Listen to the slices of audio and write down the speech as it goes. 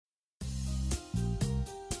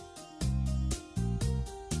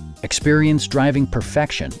Experience driving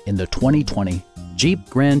perfection in the 2020 Jeep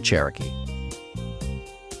Grand Cherokee.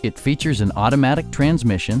 It features an automatic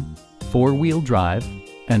transmission, four-wheel drive,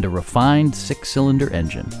 and a refined six-cylinder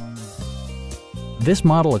engine. This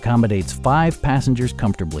model accommodates 5 passengers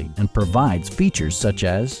comfortably and provides features such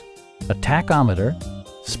as a tachometer,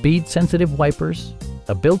 speed-sensitive wipers,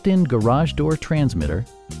 a built-in garage door transmitter,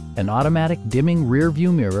 an automatic dimming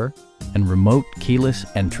rear-view mirror, and remote keyless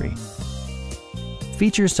entry.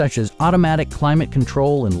 Features such as automatic climate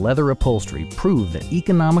control and leather upholstery prove that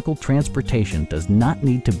economical transportation does not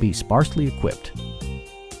need to be sparsely equipped.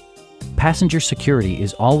 Passenger security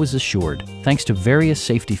is always assured thanks to various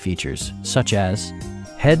safety features such as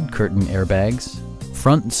head curtain airbags,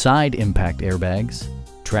 front and side impact airbags,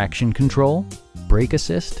 traction control, brake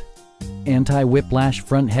assist, anti-whiplash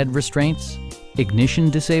front head restraints, ignition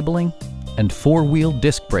disabling, and four-wheel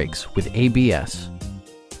disc brakes with ABS.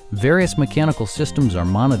 Various mechanical systems are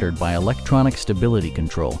monitored by electronic stability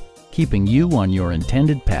control, keeping you on your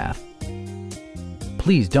intended path.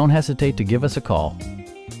 Please don't hesitate to give us a call.